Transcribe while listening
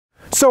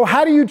So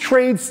how do you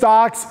trade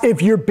stocks if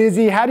you're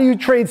busy? How do you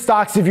trade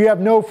stocks if you have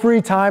no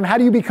free time? How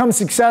do you become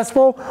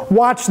successful?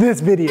 Watch this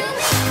video.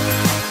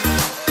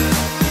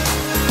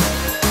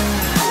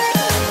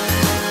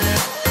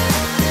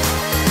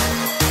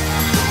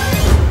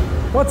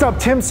 What's up?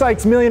 Tim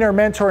Sykes, millionaire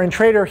mentor and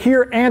trader,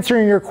 here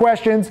answering your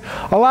questions.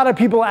 A lot of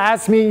people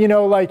ask me,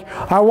 like,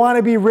 I want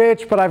to be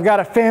rich, but I've got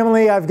a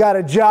family, I've got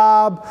a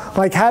job.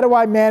 Like, how do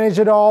I manage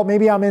it all?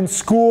 Maybe I'm in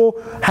school.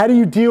 How do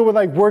you deal with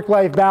like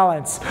work-life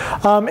balance?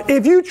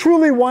 If you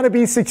truly want to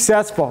be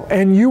successful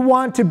and you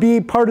want to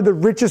be part of the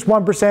richest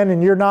 1%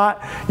 and you're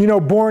not,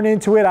 born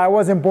into it, I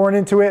wasn't born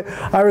into it.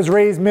 I was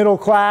raised middle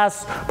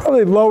class,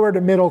 probably lower to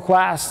middle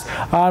class.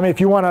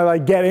 If you want to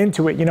like get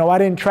into it, I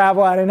didn't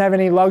travel, I didn't have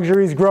any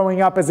luxuries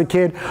growing up as a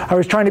kid. I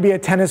was trying to be a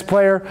tennis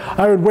player.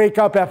 I would wake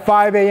up at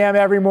 5 a.m.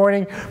 every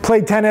morning,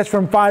 play tennis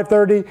from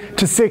 5:30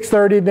 to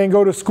 6:30, then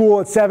go to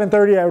school at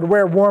 7:30. I would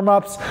wear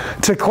warm-ups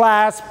to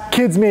class.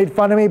 Kids made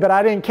fun of me, but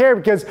I didn't care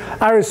because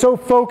I was so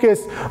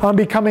focused on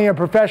becoming a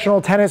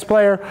professional tennis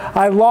player.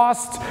 I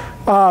lost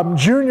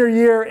junior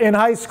year in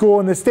high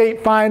school in the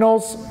state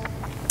finals.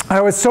 I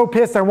was so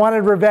pissed. I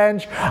wanted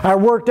revenge. I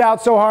worked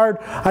out so hard.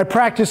 I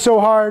practiced so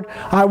hard.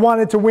 I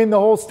wanted to win the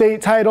whole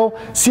state title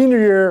senior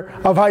year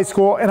of high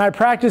school, and I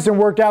practiced and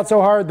worked out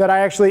so hard that I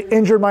actually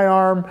injured my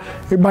arm.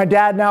 My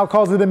dad now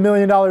calls it a $1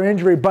 million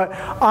injury, but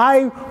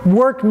I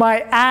worked my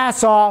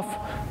ass off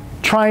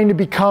trying to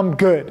become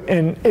good,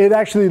 and it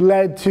actually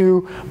led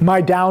to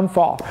my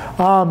downfall.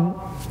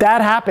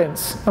 That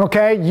happens,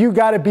 okay? You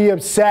gotta be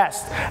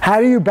obsessed. How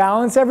do you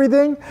balance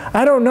everything?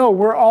 I don't know,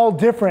 we're all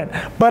different.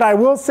 But I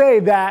will say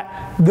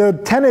that the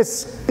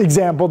tennis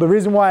example, the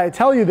reason why I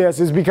tell you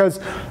this is because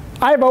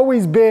I've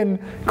always been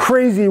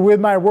crazy with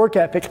my work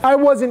ethic. I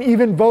wasn't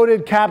even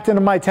voted captain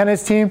of my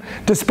tennis team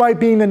despite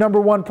being the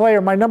 #1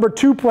 player. My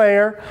 #2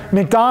 player,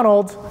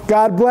 McDonald,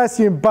 God bless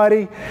you,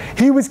 buddy,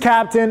 he was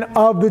captain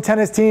of the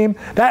tennis team.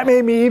 That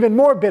made me even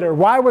more bitter.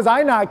 Why was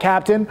I not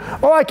captain?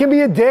 Oh, I can be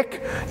a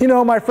dick.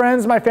 My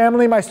friends, my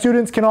family, my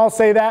students can all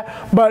say that.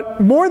 But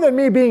more than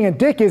me being a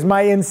dick is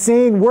my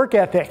insane work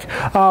ethic.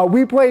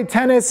 We played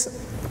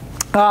tennis.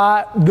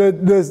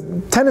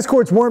 The tennis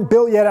courts weren't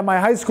built yet at my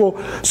high school,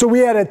 so we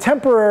had a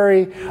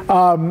temporary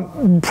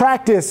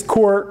practice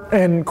court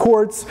and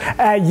courts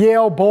at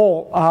Yale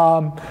Bowl.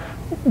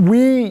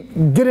 We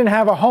didn't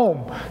have a home.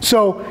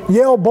 So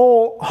Yale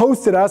Bowl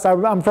hosted us.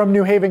 I'm from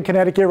New Haven,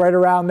 Connecticut, right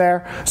around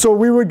there. So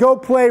we would go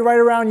play right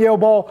around Yale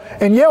Bowl.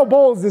 And Yale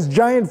Bowl is this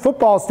giant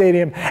football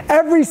stadium.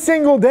 Every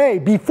single day,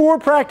 before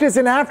practice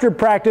and after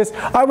practice,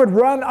 I would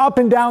run up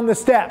and down the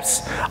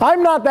steps.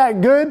 I'm not that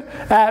good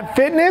at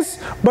fitness,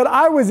 but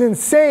I was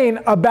insane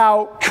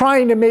about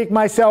trying to make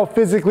myself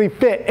physically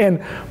fit. And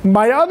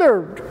my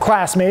other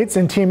classmates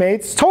and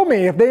teammates told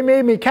me if they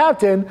made me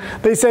captain,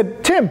 they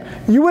said, Tim,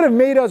 you would have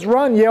made us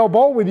run Yale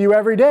Bowl with you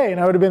every day. And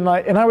I would have been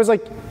like, and I was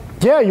like,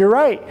 yeah, you're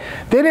right.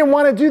 They didn't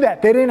want to do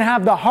that. They didn't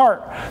have the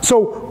heart.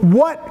 So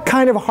what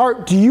kind of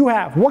heart do you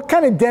have? What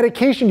kind of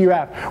dedication do you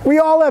have? We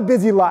all have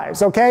busy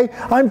lives, okay?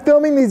 I'm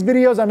filming these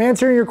videos. I'm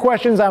answering your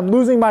questions. I'm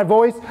losing my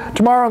voice.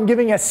 Tomorrow I'm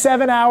giving a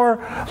 7-hour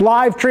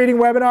live trading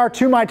webinar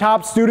to my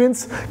top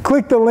students.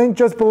 Click the link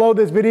just below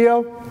this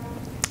video.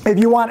 If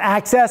you want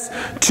access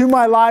to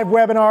my live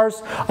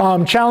webinars,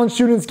 challenge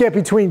students get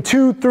between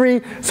 2,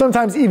 3,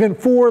 sometimes even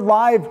 4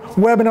 live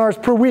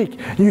webinars per week.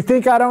 You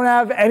think I don't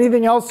have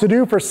anything else to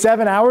do for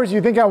 7 hours?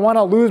 You think I want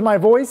to lose my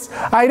voice?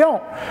 I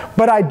don't.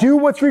 But I do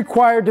what's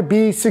required to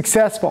be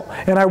successful.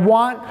 And I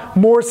want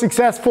more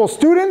successful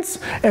students,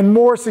 and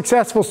more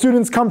successful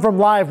students come from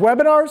live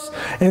webinars.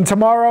 And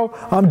tomorrow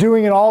I'm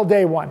doing an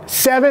all-day one,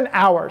 7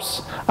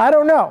 hours. I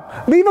don't know.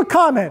 Leave a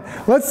comment.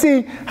 Let's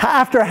see,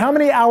 after how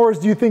many hours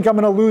do you think I'm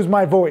going to lose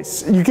my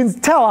voice? You can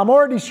tell I'm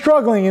already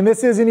struggling, and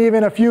this isn't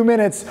even a few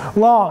minutes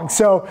long.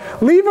 So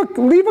leave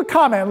a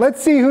comment.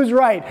 Let's see who's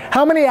right.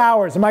 How many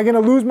hours am I going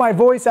to lose my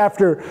voice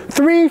after?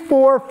 3,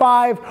 4,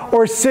 5,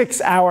 or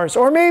 6 hours?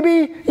 Or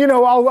maybe,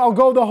 I'll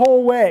go the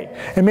whole way,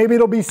 and maybe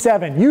it'll be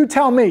 7. You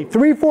tell me.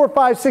 3, 4,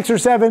 5, 6, or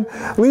 7.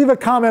 Leave a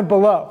comment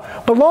below.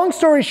 But long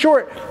story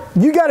short,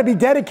 you got to be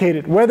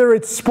dedicated, whether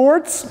it's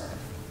sports.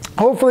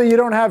 Hopefully you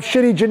don't have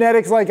shitty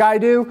genetics like I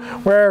do,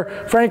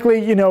 where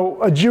frankly,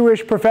 a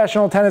Jewish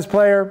professional tennis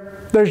player,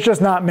 there's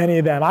just not many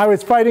of them. I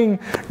was fighting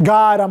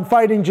God, I'm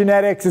fighting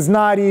genetics, it's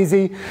not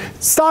easy.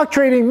 Stock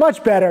trading,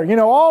 much better.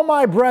 All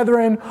my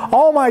brethren,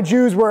 all my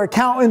Jews were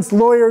accountants,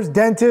 lawyers,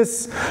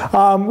 dentists.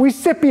 We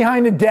sit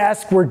behind a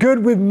desk, we're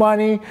good with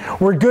money,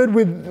 we're good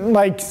with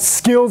like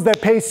skills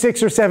that pay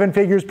 6 or 7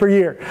 figures per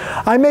year.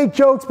 I make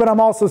jokes, but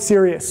I'm also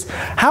serious.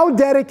 How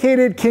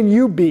dedicated can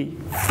you be?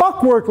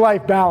 Fuck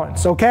work-life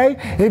balance, okay?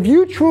 If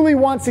you truly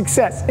want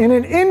success in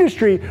an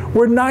industry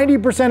where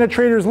 90% of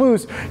traders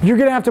lose, you're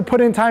gonna have to put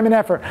in time and effort.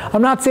 effort.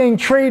 I'm not saying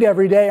trade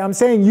every day. I'm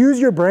saying use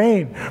your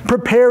brain.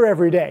 Prepare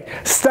every day.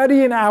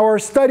 Study an hour,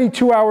 study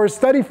 2 hours,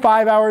 study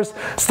 5 hours,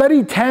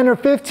 study 10 or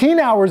 15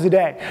 hours a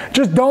day.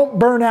 Just don't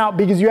burn out,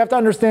 because you have to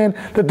understand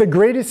that the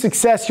greatest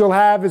success you'll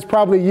have is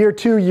probably year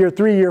 2, year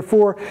 3, year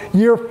 4,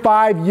 year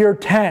 5, year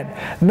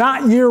 10,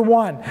 not year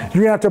 1.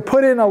 You're going to have to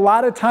put in a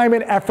lot of time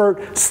and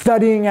effort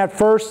studying at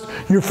first.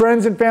 Your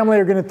friends and family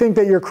are going to think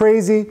that you're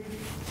crazy.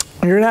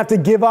 You're going to have to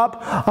give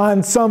up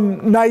on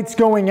some nights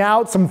going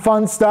out, some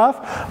fun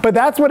stuff, but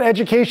that's what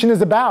education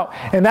is about.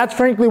 And that's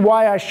frankly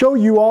why I show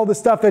you all the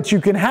stuff that you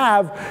can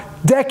have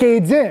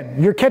decades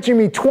in. You're catching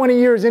me 20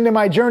 years into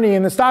my journey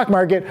in the stock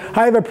market.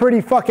 I have a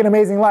pretty fucking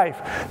amazing life,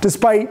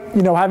 despite,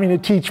 having to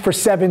teach for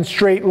 7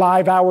 straight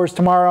live hours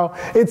tomorrow.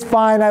 It's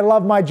fine. I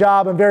love my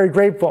job. I'm very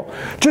grateful.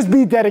 Just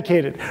be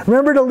dedicated.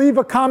 Remember to leave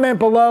a comment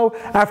below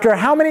after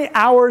how many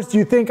hours do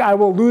you think I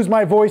will lose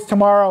my voice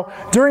tomorrow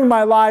during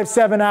my live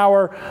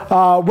 7-hour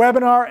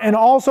webinar, and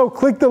also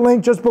click the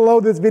link just below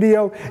this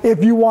video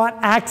if you want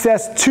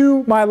access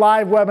to my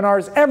live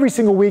webinars every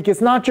single week.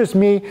 It's not just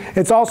me,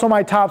 it's also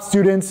my top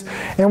students,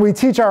 and we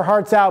teach our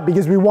hearts out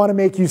because we want to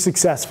make you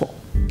successful.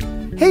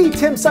 Hey,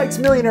 Tim Sykes,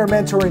 Millionaire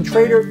Mentor and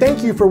Trader.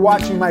 Thank you for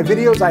watching my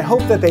videos. I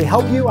hope that they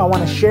help you. I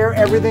want to share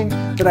everything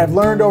that I've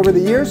learned over the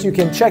years. You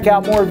can check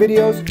out more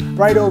videos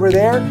right over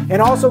there,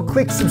 and also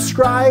click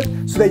subscribe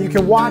so that you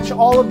can watch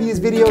all of these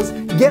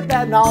videos, get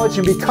that knowledge,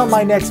 and become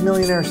my next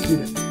millionaire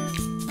student.